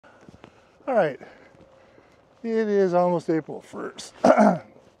All right, it is almost April 1st.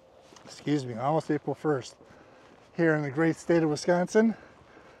 Excuse me, almost April 1st here in the great state of Wisconsin.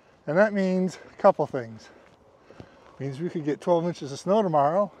 And that means a couple things. It means we could get 12 inches of snow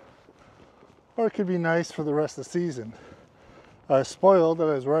tomorrow, or it could be nice for the rest of the season. I was spoiled that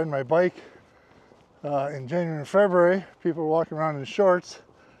I was riding my bike in January and February. People were walking around in shorts,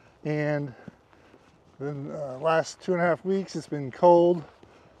 and then last 2.5 weeks it's been cold,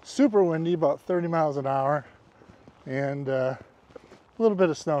 super windy, about 30 miles an hour, and a little bit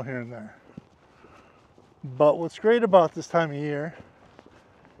of snow here and there. But what's great about this time of year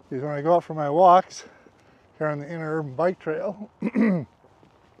is when I go out for my walks here on the interurban bike trail, you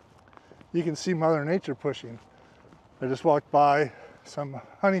can see Mother Nature pushing. I just walked by some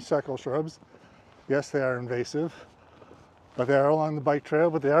honeysuckle shrubs. Yes, they are invasive, but they are along the bike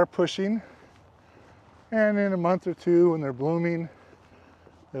trail, but they are pushing. And in a month or two, when they're blooming,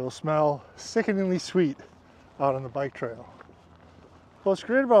 they will smell sickeningly sweet out on the bike trail. What's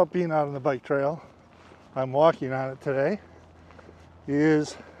great about being out on the bike trail, I'm walking on it today,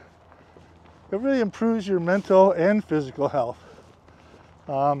 is it really improves your mental and physical health.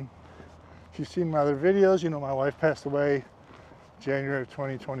 If you've seen my other videos, you know my wife passed away January of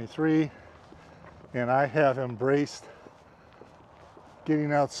 2023, and I have embraced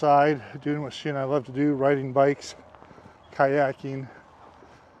getting outside, doing what she and I love to do, riding bikes, kayaking,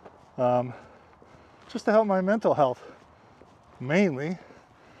 just to help my mental health mainly,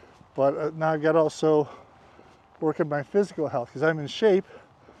 but now I've got to also work at my physical health because I'm in shape.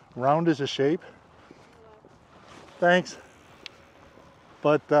 Round is a shape. Thanks.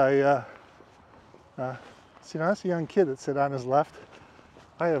 But I see, now that's a young kid that sit on his left.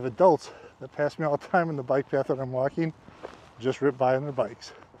 I have adults that pass me all the time in the bike path that I'm walking, just rip by on their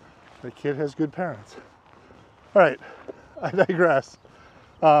bikes. The kid has good parents. All right, I digress.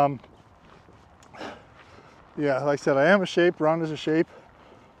 Yeah, like I said, I am a shape. Round is a shape.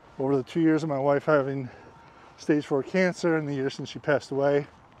 Over the 2 years of my wife having stage 4 cancer and the year since she passed away,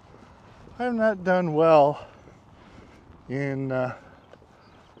 I have not done well in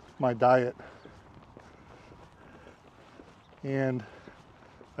my diet. And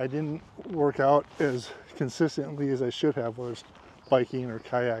I didn't work out as consistently as I should have, whether it's biking or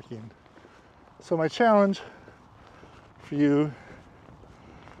kayaking. So my challenge for you,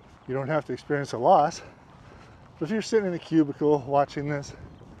 you don't have to experience a loss, but if you're sitting in a cubicle watching this,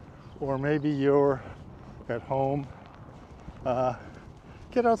 or maybe you're at home,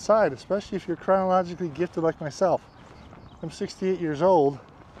 get outside, especially if you're chronologically gifted like myself. I'm 68 years old,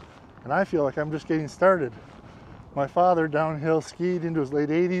 and I feel like I'm just getting started. My father downhill skied into his late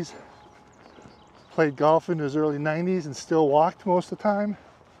 80s, played golf into his early 90s, and still walked most of the time,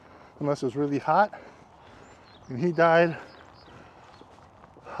 unless it was really hot. And he died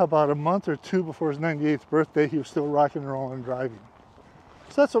about a month or two before his 98th birthday. He was still rocking and rolling and driving.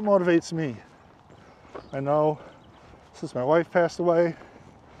 So that's what motivates me. I know since my wife passed away,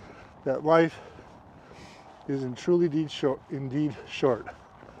 that life is indeed short.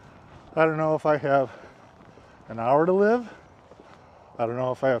 I don't know if I have an hour to live. I don't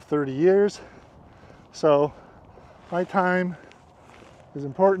know if I have 30 years. So my time is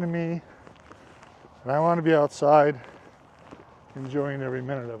important to me, and I want to be outside enjoying every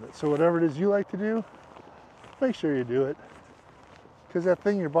minute of it. So whatever it is you like to do, make sure you do it. Because that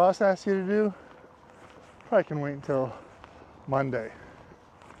thing your boss asks you to do, probably can wait until Monday.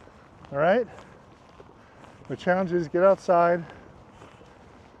 All right? The challenge is get outside,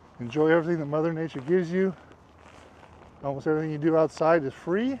 enjoy everything that Mother Nature gives you. Almost everything you do outside is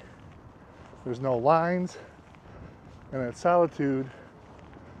free. There's no lines. And in that solitude,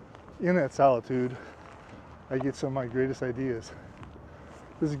 I get some of my greatest ideas.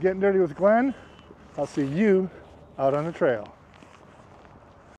 This is Getting Dirty with Glenn. I'll see you out on the trail.